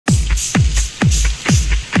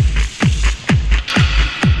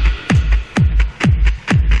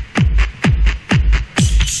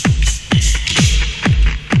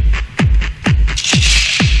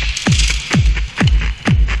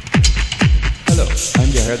Hello, I'm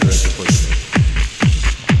your hairdresser for today.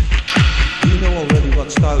 Do you know already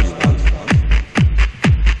what style you want?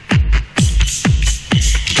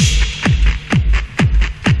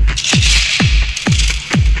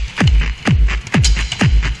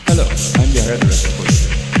 Hello, I'm your hairdresser for today.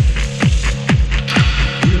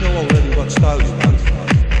 Do you know already what style you want?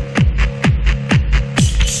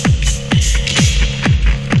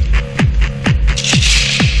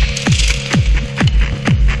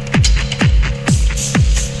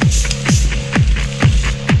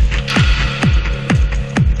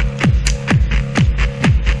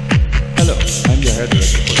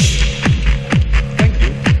 Thank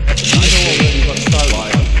you. That's a nice already what style you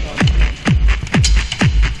want.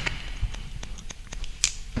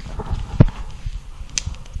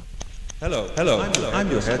 Hello,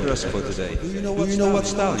 I'm your hairdresser for today. Do you know what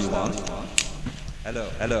style you want?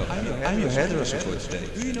 Hello, I'm your hairdresser for today.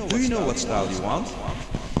 Do you know what style you want?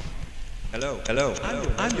 Hello,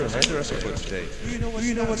 I'm your hairdresser for today. Do you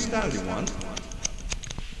know what style you want?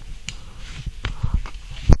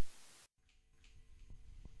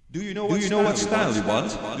 Do you know what style you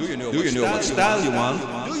want? Do you know what style you want?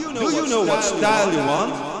 Do you know what style you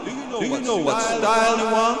want? Do you know what style you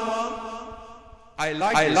want? I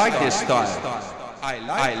like this style. I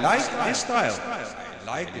like this style.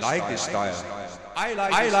 I like this style. I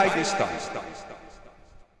like this style.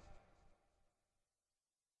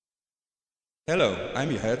 Hello,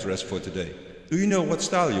 I'm your hairdresser for today. Do you know what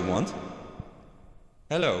style you want?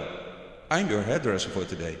 Hello, I'm your hairdresser for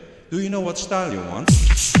today. Do you know what style you want?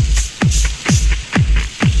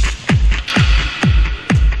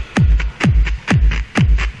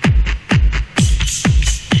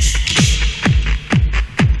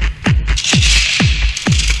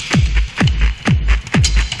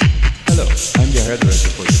 Hello, I'm your hairdresser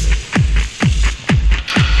for today.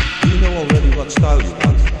 Do you know already what style you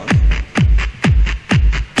want?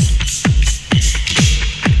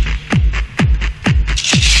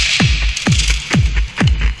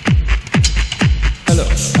 Hello,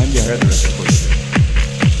 I'm your hairdresser for today.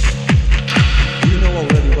 Do you know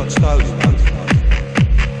already what style you want?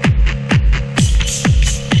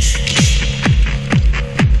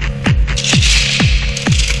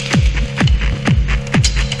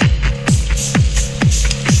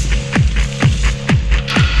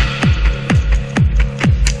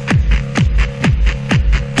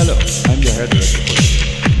 Hello, I'm your hairdresser for today.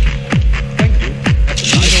 Thank you. That's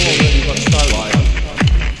a nice already what style you want?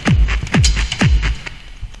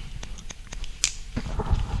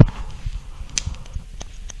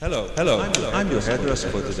 Hello, I'm your hairdresser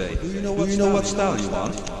for today. Do you know what style you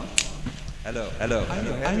want? Hello,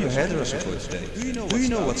 I'm your hairdresser for today. Do you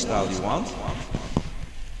know what style you want?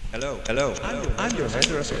 Hello, I'm your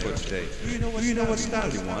hairdresser for today. Do you know what style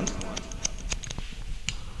you want?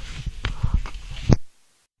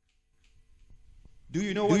 Do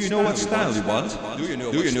you know what style you want? Do you know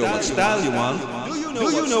what style you want? Do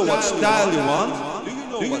you know what style you want?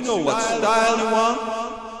 Do you know what style you want?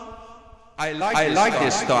 I like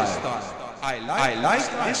this style. I like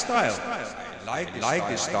this style. I like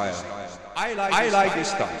this style. I like this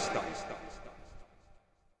style.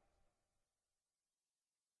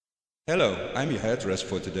 Hello, I'm your hairdresser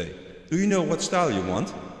for today. Do you know what style you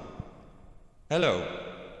want? Hello,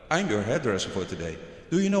 I'm your hairdresser for today.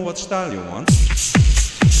 Do you know what style you want?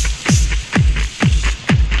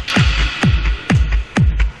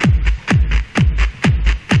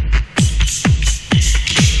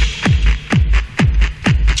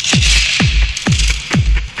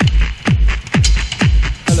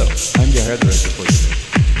 Hairdresser for today.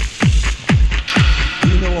 Do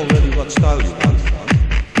you know already what style you want?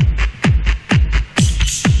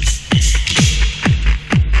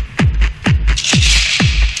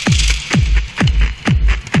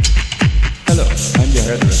 Hello, I'm your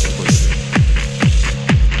hairdresser for today.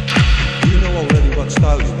 Do you know already what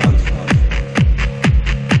style you want?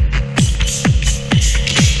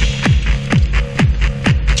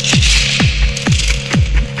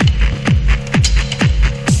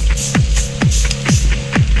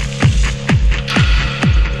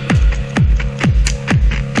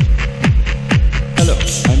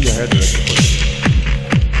 Hairdresser for today.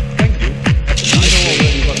 Thank you. That's a nice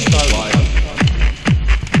already what style you want?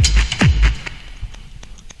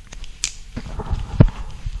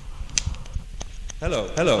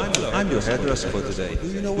 Hello, I'm your hairdresser for today. Do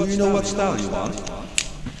you know what style you want?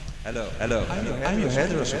 Hello, I'm your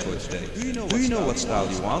hairdresser for today. Do you know what style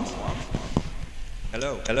you want?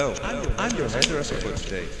 Hello, I'm your hairdresser for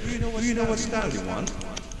today. Do you know what style you want?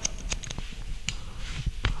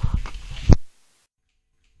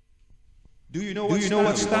 Do you know what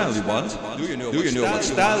style you want? Do you know what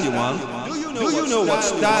style you want? Do you know what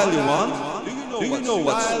style you want? Do you know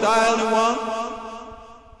what style you want?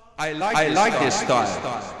 I like this style.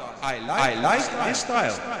 I like this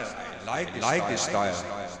style. I like this style.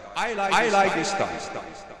 I like this style.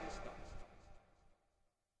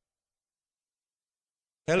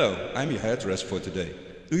 Hello, I'm your hairdresser for today.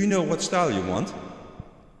 Do you know what style you want?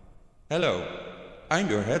 Hello, I'm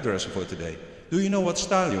your hairdresser for today. Do you know what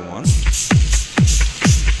style you want?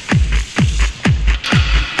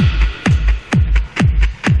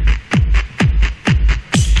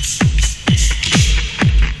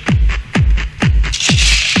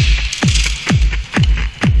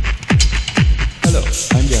 Hello,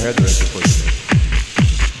 I'm your hairdresser for today.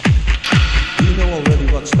 Do you know already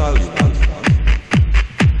what style you want?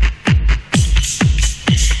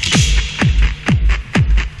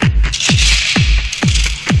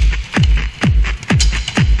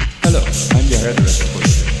 Hello, I'm your hairdresser for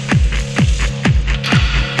today.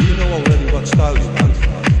 Do you know already what style you want?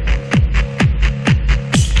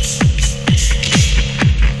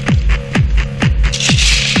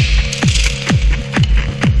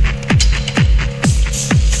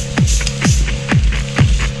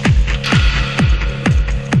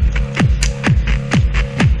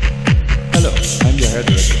 Hello, I'm your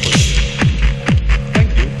hairdresser for today. Thank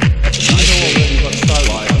you. Do you know already what style you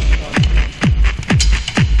want?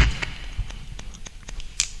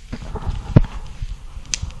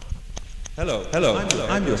 Hello,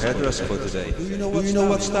 I'm your hairdresser for today. Do you know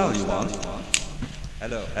what style you want?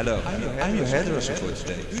 Hello, I'm your hairdresser for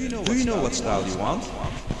today. Do you know what style you want?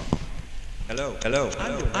 Hello,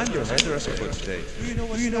 I'm your hairdresser for today. Do you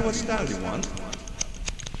know what style you want?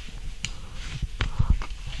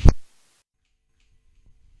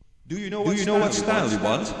 Do you know what style you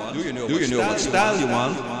want? Do you know what style you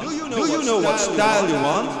want? Do you know what style you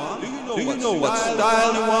want? Do you know what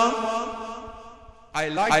style you want? I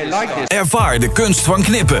like this. Ervaar de kunst van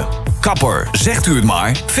knippen. Kapper, zegt u het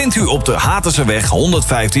maar, vindt u op de Haterseweg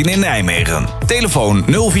 115 in Nijmegen. Telefoon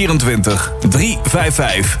 024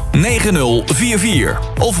 355 9044.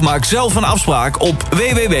 Of maak zelf een afspraak op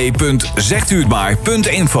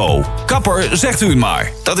www.zegtuhetmaar.info. Kapper, zegt u het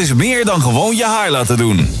maar. Dat is meer dan gewoon je haar laten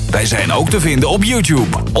doen. Wij zijn ook te vinden op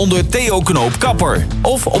YouTube onder Theo Knoop Kapper.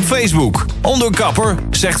 Of op Facebook onder Kapper,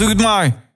 zegt u het maar.